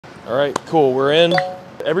All right, cool, we're in.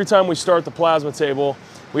 Every time we start the plasma table,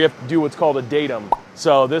 we have to do what's called a datum.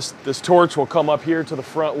 So this torch will come up here to the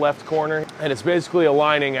front left corner, and it's basically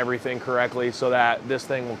aligning everything correctly so that this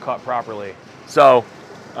thing will cut properly. So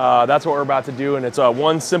that's what we're about to do, and it's a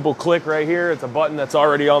one simple click right here. It's a button that's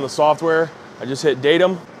already on the software. I just hit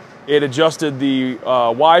datum. It adjusted the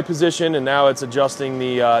Y position, and now it's adjusting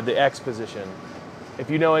the X position. If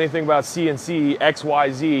you know anything about CNC, X,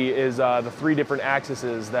 Y, Z is the 3 different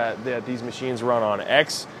axes that these machines run on.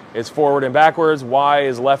 X is forward and backwards, Y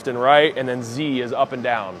is left and right, and then Z is up and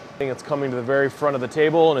down. I think it's coming to the very front of the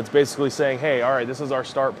table, and it's basically saying, hey, all right, this is our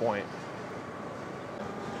start point.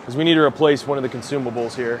 Because we need to replace one of the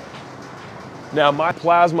consumables here. Now, my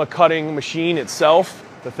plasma cutting machine itself,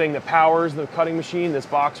 the thing that powers the cutting machine, this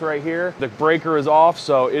box right here, the breaker is off,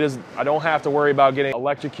 so I don't have to worry about getting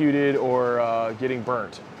electrocuted or getting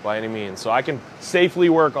burnt by any means. So I can safely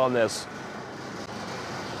work on this.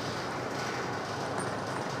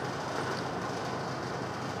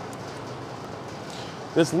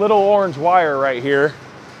 This little orange wire right here,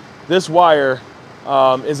 this wire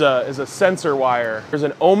is a sensor wire. There's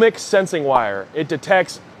an ohmic sensing wire. It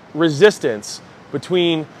detects resistance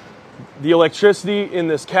between the electricity in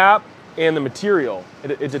this cap and the material.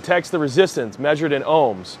 It detects the resistance measured in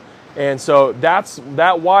ohms. And so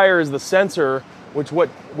that wire is the sensor,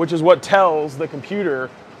 which is what tells the computer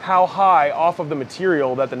how high off of the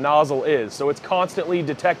material that the nozzle is. So it's constantly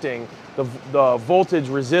detecting the voltage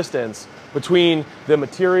resistance between the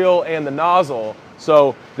material and the nozzle.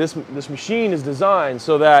 So this machine is designed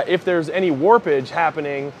so that if there's any warpage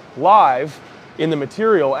happening live in the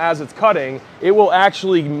material as it's cutting, it will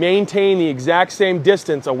actually maintain the exact same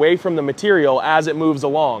distance away from the material as it moves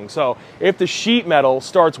along. So if the sheet metal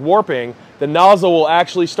starts warping, the nozzle will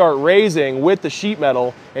actually start raising with the sheet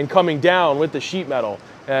metal and coming down with the sheet metal.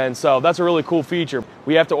 And so that's a really cool feature.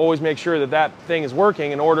 We have to always make sure that that thing is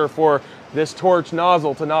working in order for this torch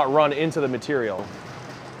nozzle to not run into the material.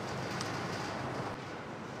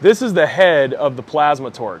 This is the head of the plasma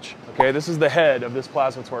torch. Okay, this is the head of this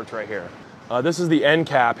plasma torch right here. This is the end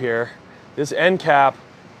cap here. This end cap,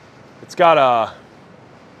 it's got a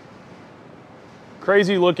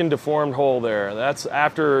crazy looking deformed hole there. That's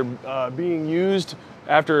after being used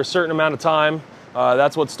after a certain amount of time.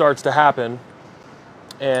 That's what starts to happen.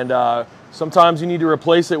 And sometimes you need to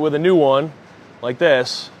replace it with a new one like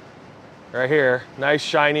this right here. Nice,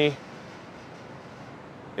 shiny.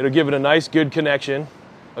 It'll give it a nice, good connection.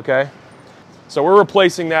 Okay, so we're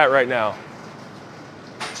replacing that right now.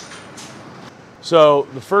 So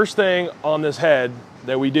the first thing on this head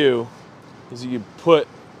that we do is you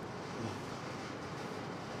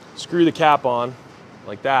screw the cap on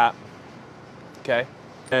like that, okay?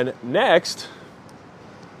 And next,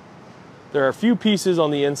 there are a few pieces on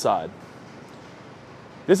the inside.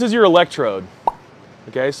 This is your electrode,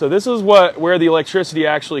 okay? So this is where the electricity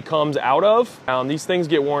actually comes out of. These things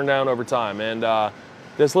get worn down over time, and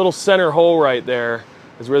this little center hole right there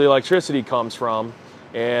is where the electricity comes from.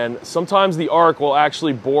 And sometimes the arc will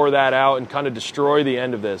actually bore that out and kind of destroy the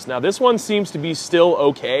end of this. Now this one seems to be still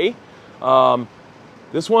okay.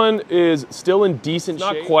 This one is still in decent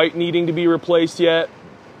shape. Not quite needing to be replaced yet,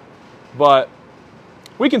 but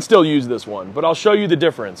we can still use this one. But I'll show you the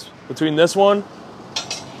difference between this one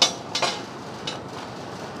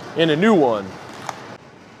and a new one.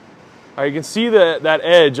 All right, you can see that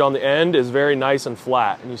edge on the end is very nice and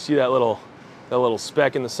flat, and you see that little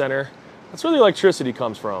speck in the center. That's where the electricity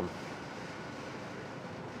comes from.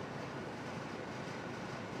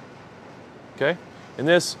 Okay, and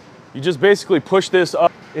this, you just basically push this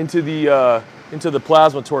up into the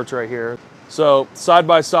plasma torch right here. So side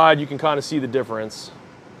by side, you can kind of see the difference.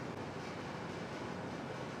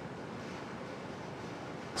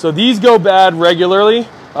 So these go bad regularly.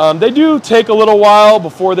 They do take a little while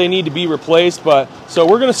before they need to be replaced, so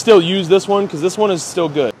we're gonna still use this one because this one is still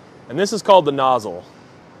good. And this is called the nozzle.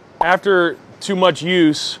 After too much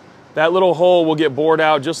use, that little hole will get bored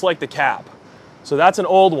out just like the cap. So that's an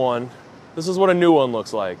old one. This is what a new one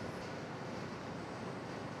looks like.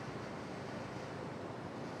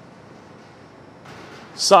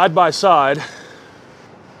 Side by side,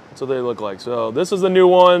 that's what they look like. So this is the new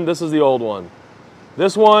one, this is the old one.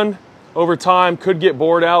 This one, over time, could get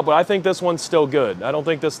bored out, but I think this one's still good. I don't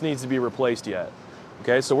think this needs to be replaced yet.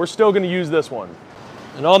 Okay, so we're still gonna use this one.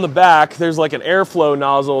 And on the back, there's like an airflow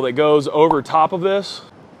nozzle that goes over top of this,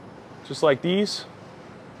 just like these.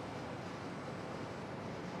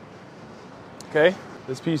 Okay,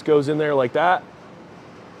 this piece goes in there like that.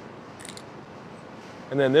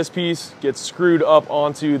 And then this piece gets screwed up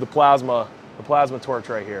onto the plasma torch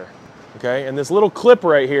right here. Okay, and this little clip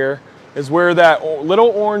right here is where that little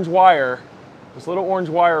orange wire, this little orange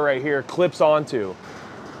wire right here, clips onto.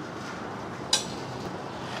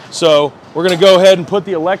 So we're gonna go ahead and put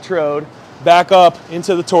the electrode back up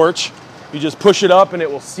into the torch. You just push it up and it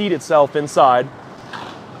will seat itself inside.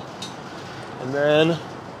 And then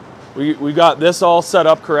we got this all set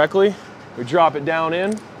up correctly. We drop it down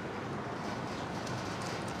in,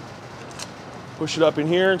 push it up in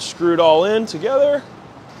here and screw it all in together.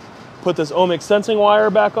 Put this ohmic sensing wire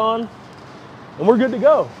back on, and we're good to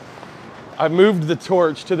go. I've moved the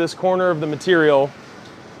torch to this corner of the material,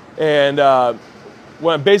 and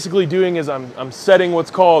what I'm basically doing is I'm setting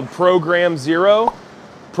what's called program 0.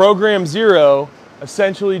 Program 0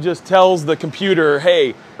 essentially just tells the computer,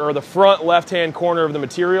 hey, or the front left-hand corner of the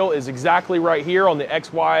material is exactly right here on the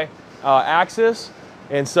XY axis.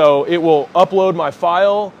 And so it will upload my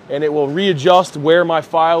file and it will readjust where my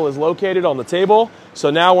file is located on the table. So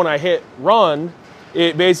now when I hit run,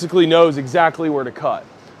 it basically knows exactly where to cut.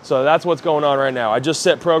 So that's what's going on right now. I just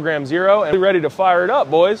set program 0 and ready to fire it up,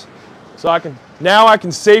 boys. So now I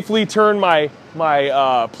can safely turn my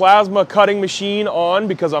plasma cutting machine on,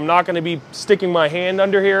 because I'm not going to be sticking my hand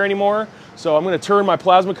under here anymore. So I'm going to turn my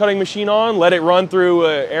plasma cutting machine on, let it run through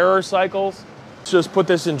error cycles. Let's just put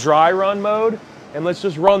this in dry run mode, and let's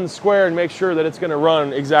just run the square and make sure that it's going to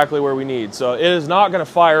run exactly where we need. So it is not going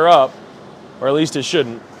to fire up, or at least it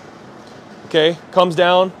shouldn't. Okay, comes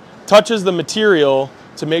down, touches the material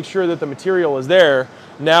to make sure that the material is there.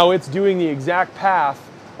 Now it's doing the exact path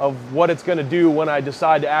of what it's going to do when I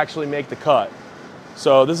decide to actually make the cut.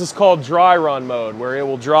 So this is called dry run mode, where it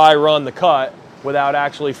will dry run the cut without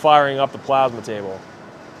actually firing up the plasma table.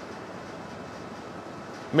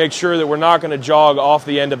 Make sure that we're not going to jog off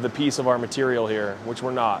the end of the piece of our material here, which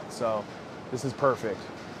we're not. So this is perfect.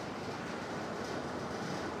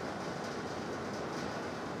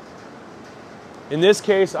 In this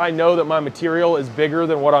case, I know that my material is bigger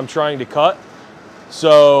than what I'm trying to cut,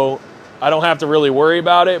 so I don't have to really worry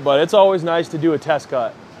about it, but it's always nice to do a test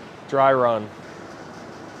cut, dry run.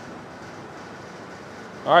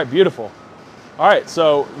 All right, beautiful. All right,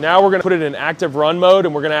 so now we're gonna put it in active run mode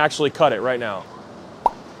and we're gonna actually cut it right now.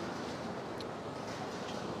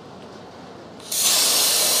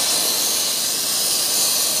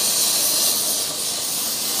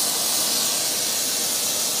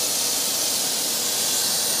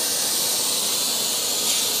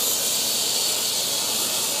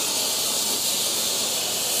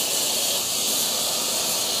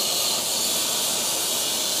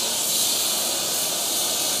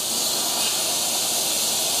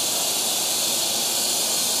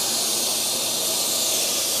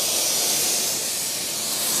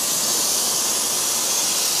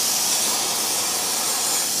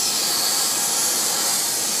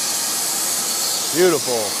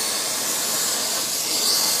 Beautiful.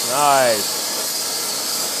 Nice.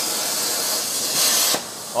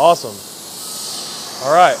 Awesome.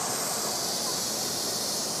 All right.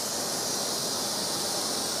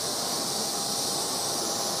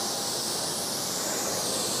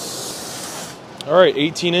 All right,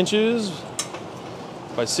 18 inches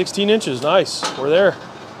by 16 inches. Nice. We're there.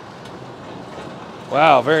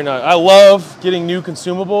 Wow, very nice. I love getting new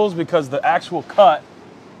consumables because the actual cut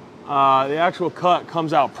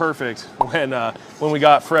comes out perfect when we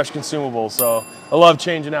got fresh consumables. So I love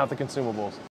changing out the consumables.